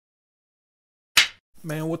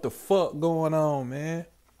Man, what the fuck going on, man?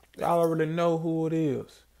 Y'all already know who it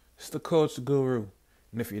is. It's the Culture Guru.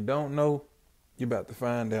 And if you don't know, you about to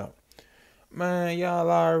find out. Man, y'all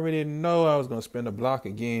already know I was gonna spin the block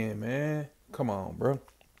again, man. Come on, bro.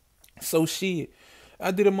 So shit, I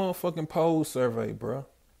did a motherfucking poll survey, bro.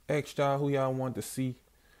 Asked y'all who y'all wanted to see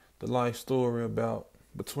the life story about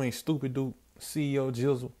between Stupid Duke, CEO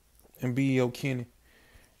Jizzle, and BEO Kenny.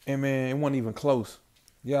 And man, it wasn't even close.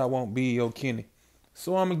 Y'all want BEO Kenny.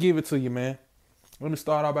 So I'm gonna give it to you, man. Let me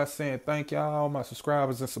start out by saying thank y'all, all my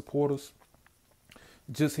subscribers and supporters.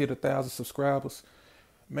 Just hit 1,000 subscribers.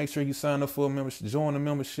 Make sure you sign up for a membership, join the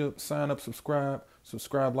membership, sign up, subscribe,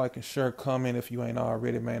 like, and share, comment if you ain't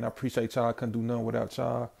already, man. I appreciate y'all. I couldn't do nothing without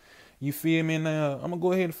y'all. You feel me? Now I'm gonna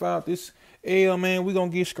go ahead and file out this L, man. We gonna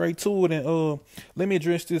get straight to it, and let me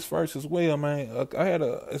address this first as well, man.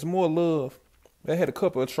 It's more love. I had a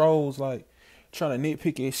couple of trolls like trying to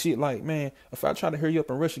nitpick at shit like, man, if I try to hurry up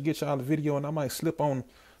and rush to get y'all the video and I might slip on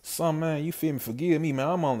some, man, you feel me? Forgive me, man.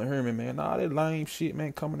 I'm on the Herman, man. Nah, that lame shit,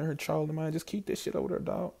 man, coming to her trolling, man. Just keep that shit over there,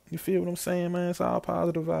 dog. You feel what I'm saying, man? It's all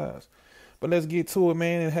positive vibes. But let's get to it,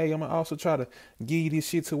 man. And hey, I'm gonna also try to give you this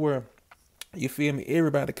shit to where, you feel me,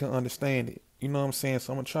 everybody can understand it. You know what I'm saying?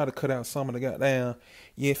 So I'm gonna try to cut out some of the goddamn,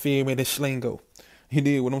 you feel me, the schlingo. You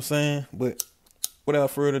did what I'm saying? But without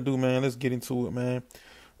further ado, man, let's get into it, man.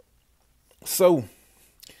 So,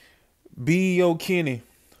 BEO Kenny,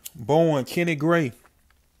 born Kenny Gray,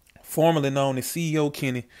 formerly known as CEO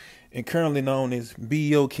Kenny and currently known as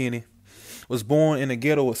BEO Kenny, was born in the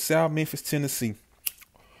ghetto of South Memphis, Tennessee,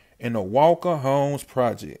 in the Walker Homes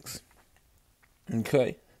Projects.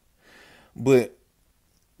 Okay? But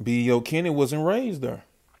BEO Kenny wasn't raised there.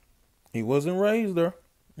 He wasn't raised there.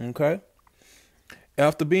 Okay?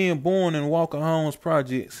 After being born in Walker Homes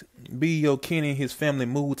Projects, BEO Kenny and his family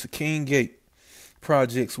moved to King Gate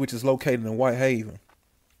Projects, which is located in Whitehaven,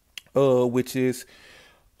 which is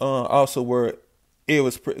also where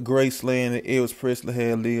Graceland and Elvis Presley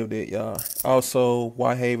had lived at, y'all. Also,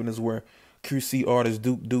 Whitehaven is where QC artist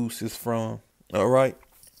Duke Deuce is from. All right.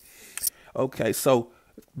 Okay, so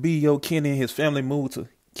BEO Kenny and his family moved to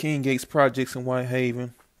King Gates Projects in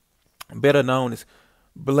Whitehaven, better known as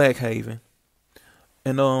Blackhaven.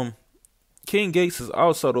 And King Gates is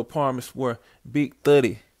also the apartments where Big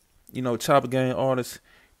 30, you know, Chopper Gang artist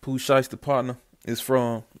Pooh Shiesty partner is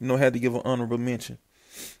from. You know, had to give an honorable mention.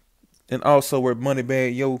 And also where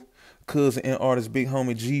Moneybag Yo cousin and artist Big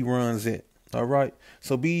Homie G runs at. All right.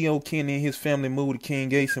 So BEO Kenny and his family moved to King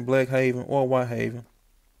Gates in Blackhaven or Whitehaven.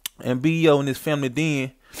 And BEO and his family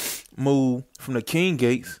then moved from the King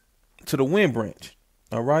Gates to the Wind Branch.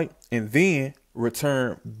 All right. And then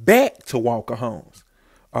returned back to Walker Homes.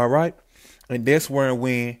 All right. And that's where and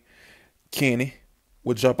when Kenny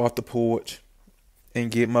would jump off the porch and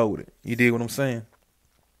get molded. You dig what I'm saying?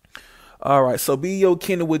 All right. So BEO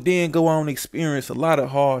Kenny would then go on to experience a lot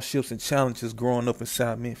of hardships and challenges growing up in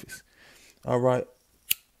South Memphis. All right.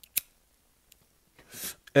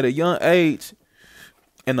 At a young age,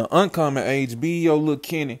 and an uncommon age, BEO Lil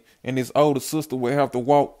Kenny and his older sister would have to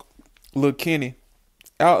walk Lil Kenny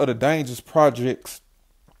out of the dangerous projects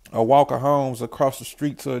of Walker Homes across the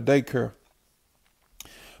street to a daycare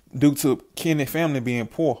due to Kenny family being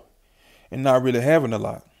poor and not really having a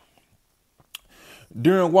lot.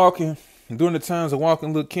 During the times of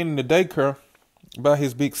walking Lil Kenny to daycare by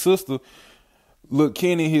his big sister, Lil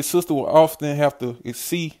Kenny and his sister will often have to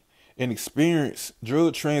see and experience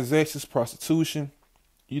drug transactions, prostitution,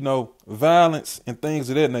 you know, violence, and things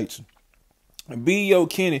of that nature. And BEO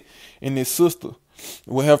Kenny and his sister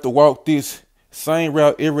will have to walk this same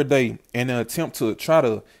route every day in an attempt to try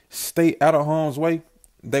to stay out of harm's way.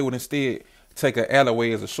 They would instead take an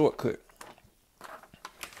alleyway as a shortcut.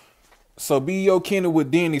 So BEO Kenny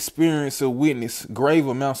would then experience or witness grave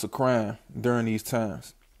amounts of crime during these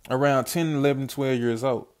times, around 10, 11, 12 years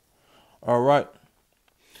old. All right.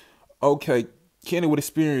 Okay. Kenny would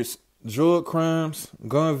experience drug crimes,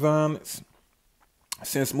 gun violence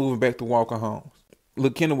since moving back to Walker Homes.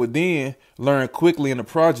 Lil Kenny would then learn quickly in the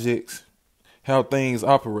projects how things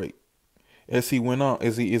operate as he went on,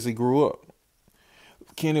 as he grew up.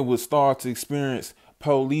 Kenny would start to experience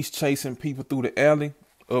police chasing people through the alley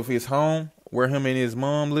of his home where him and his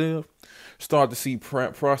mom live. Start to see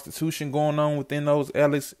prostitution going on within those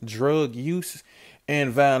alleys, drug use,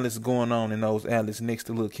 and violence going on in those alleys next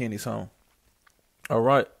to Lil Kenny's home. All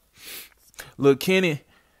right. Lil Kenny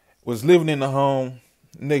was living in the home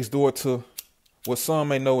next door to what some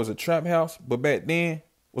may know as a trap house, but back then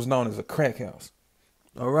was known as a crack house.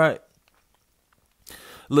 All right.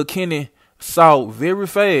 Lil Kenny saw very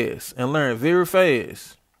fast and learned very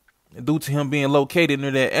fast due to him being located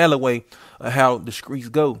near that alleyway of how the streets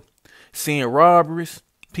go. Seeing robberies,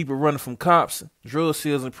 people running from cops, drug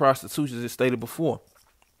sales, and prostitution, as stated before.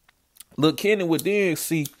 Lil Kenny would then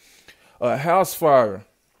see a house fire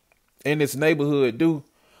in his neighborhood due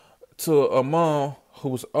to a mom who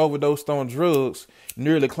was overdosed on drugs,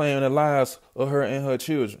 nearly claiming the lives of her and her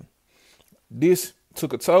children. This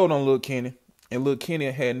took a toll on Lil Kenny, and Lil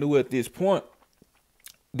Kenny had knew at this point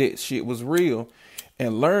that shit was real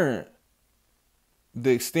and learned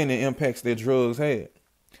the extended impacts that drugs had.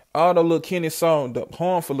 Although Lil Kenny saw the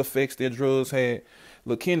harmful effects that drugs had,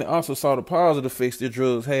 Lil Kenny also saw the positive effects that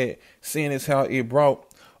drugs had, seeing as how it brought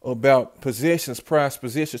about prized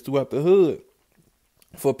possessions throughout the hood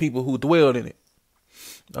for people who dwelled in it.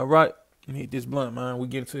 All right, let me hit this blunt, man. We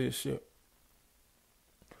get into this shit.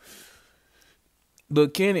 Lil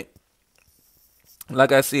Kenny,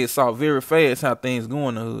 like I said, saw very fast how things go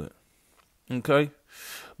in the hood. Okay?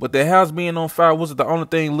 But the house being on fire wasn't the only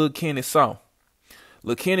thing Lil Kenny saw.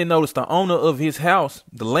 Lil Kenny noticed the owner of his house,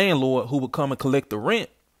 the landlord who would come and collect the rent,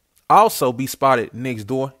 also be spotted next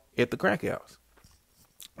door at the crack house.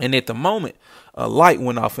 And at the moment, a light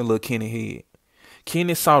went off in Lil Kenny's head.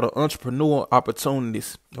 Kenny saw the entrepreneurial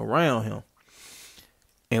opportunities around him.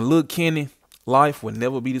 And Lil Kenny's life would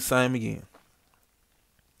never be the same again.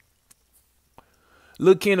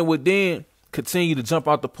 Lil Kenny would then continue to jump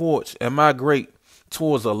out the porch and migrate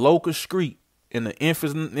towards a local street in the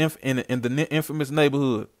infamous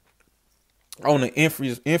neighborhood, on the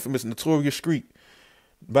infamous notorious street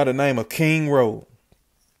by the name of King Road,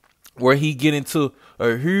 where he get into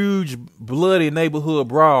a huge bloody neighborhood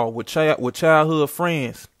brawl with childhood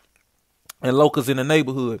friends and locals in the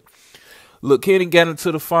neighborhood. Lil Kenny got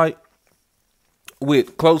into the fight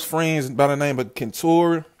with close friends by the name of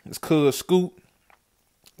Kentori, his cousin Scoot,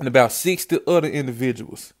 and about 60 other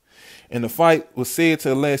individuals. And the fight was said to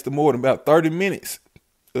have lasted more than about 30 minutes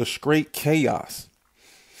of straight chaos.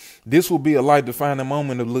 This will be a life-defining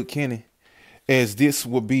moment of Lil Kenny, as this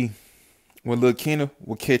will be when Lil Kenny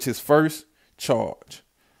will catch his first charge.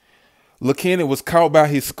 Lil Kenny was caught by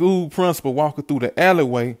his school principal walking through the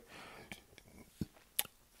alleyway,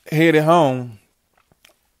 headed home,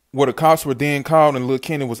 where the cops were then called, and Lil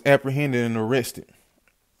Kenny was apprehended and arrested,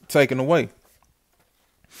 taken away.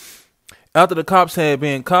 After the cops had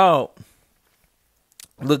been called,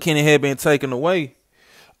 Lil Kenny had been taken away,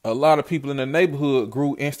 a lot of people in the neighborhood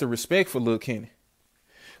grew instant respect for Lil Kenny.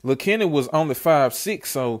 Lil Kenny was only 5'6",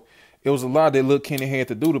 so it was a lot that Lil Kenny had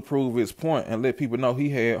to do to prove his point and let people know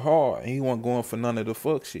he had hard and he wasn't going for none of the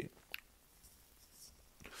fuck shit.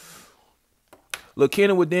 Lil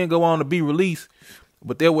Kenny would then go on to be released,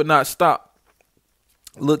 but that would not stop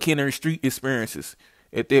Lil Kenny's street experiences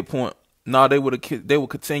at that point. No, they would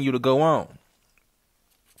continue to go on.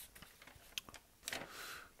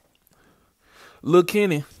 Lil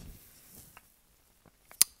Kenny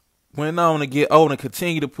went on to get old and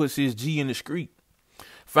continue to push his G in the street,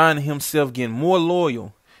 finding himself getting more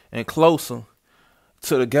loyal and closer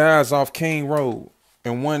to the guys off King Road.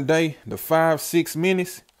 And one day, the 5'6"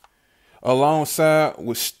 Menace, alongside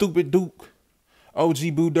with Stupid Duke,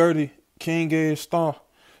 OG Boo Dirty, King Ass Star,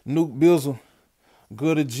 Nuke Bizzle,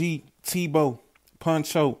 Ghetto G, Tebow,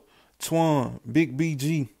 Puncho, Twan, Big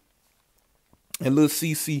BG, and Lil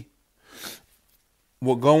CC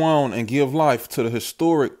will go on and give life to the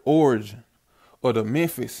historic origin of the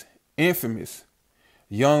Memphis infamous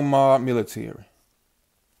Young Mob military,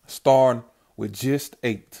 starting with just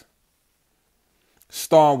 8.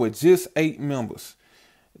 Starting with just 8 members,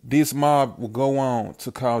 this mob will go on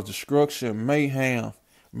to cause destruction, mayhem,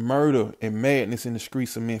 murder, and madness in the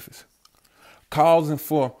streets of Memphis, causing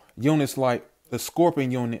for units like the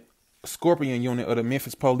Scorpion Unit of the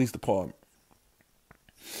Memphis Police Department.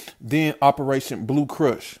 Then Operation Blue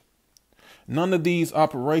Crush. None of these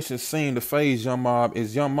operations seemed to faze Young Mob,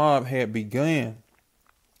 as Young Mob had begun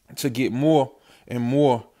to get more and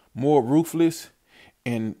more ruthless,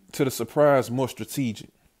 and to the surprise, more strategic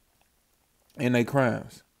in their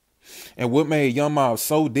crimes. And what made Young Mob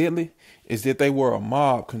so deadly is that they were a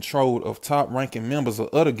mob controlled of top-ranking members of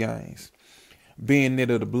other gangs, being that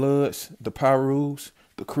of the Bloods, the Pyrus,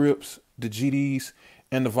 the Crips, the GDs,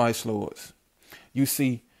 and the Vice Lords. You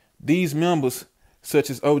see, these members, such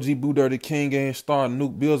as OG Boo Dirty, King Ass Star,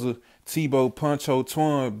 Nuke Bizzle, Tebow, Puncho,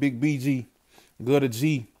 Twan, Big BG, Ghetto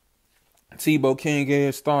G, Tebow, King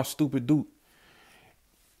Ass Star, Stupid Duke.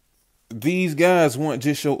 These guys weren't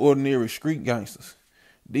just your ordinary street gangsters.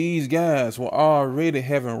 These guys were already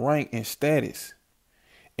having rank and status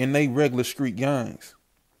in they regular street gangs.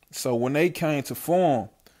 So when they came to form,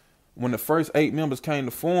 when the first 8 members came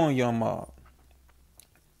to form Young Mob,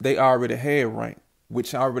 they already had rank.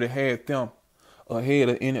 which already had them ahead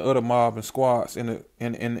of any other mob and squads in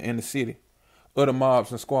the city. Other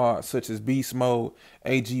mobs and squads such as Beast Mode,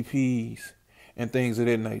 AGPs, and things of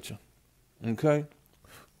that nature. Okay?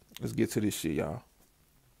 Let's get to this shit, y'all.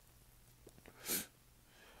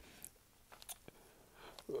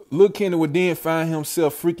 Lil Kenny would then find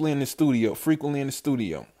himself frequently in the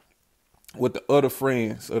studio with the other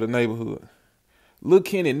friends of the neighborhood. Lil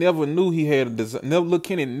Kenny never knew he had Lil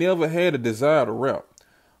Kenny never had a desire to rap,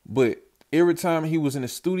 but every time he was in the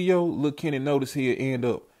studio, Lil Kenny noticed he'd end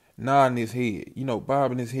up nodding his head,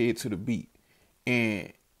 bobbing his head to the beat,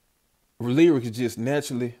 and lyrics just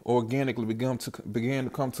naturally, organically began to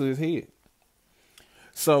come to his head.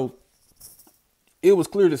 So it was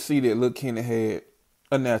clear to see that Lil Kenny had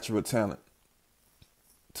a natural talent,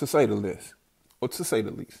 to say the least, or to say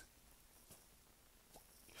the least.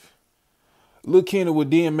 Lil Kenny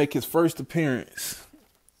would then make his first appearance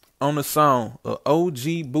on the song of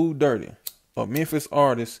OG Boo Dirty, a Memphis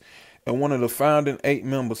artist and one of the founding 8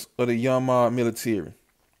 members of the Young Mob military.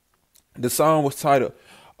 The song was titled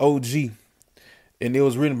OG, and it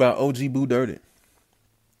was written by OG Boo Dirty.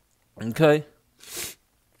 Okay?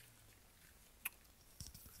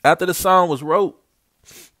 After the song was wrote,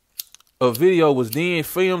 a video was then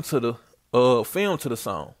filmed to the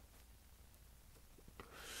song.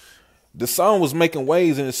 The song was making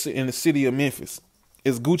waves in the city of Memphis,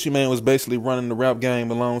 as Gucci Mane was basically running the rap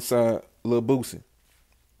game alongside Lil Boosie.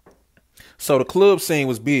 So the club scene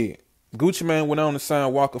was big. Gucci Mane went on to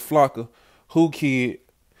sign Waka Flocka, Who Kid,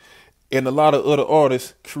 and a lot of other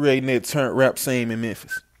artists creating that turnt rap scene in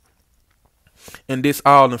Memphis. And this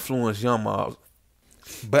all influenced Young Mob.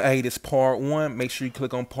 But hey, this part 1. Make sure you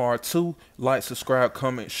click on part 2. Like, subscribe,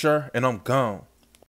 comment, share, and I'm gone.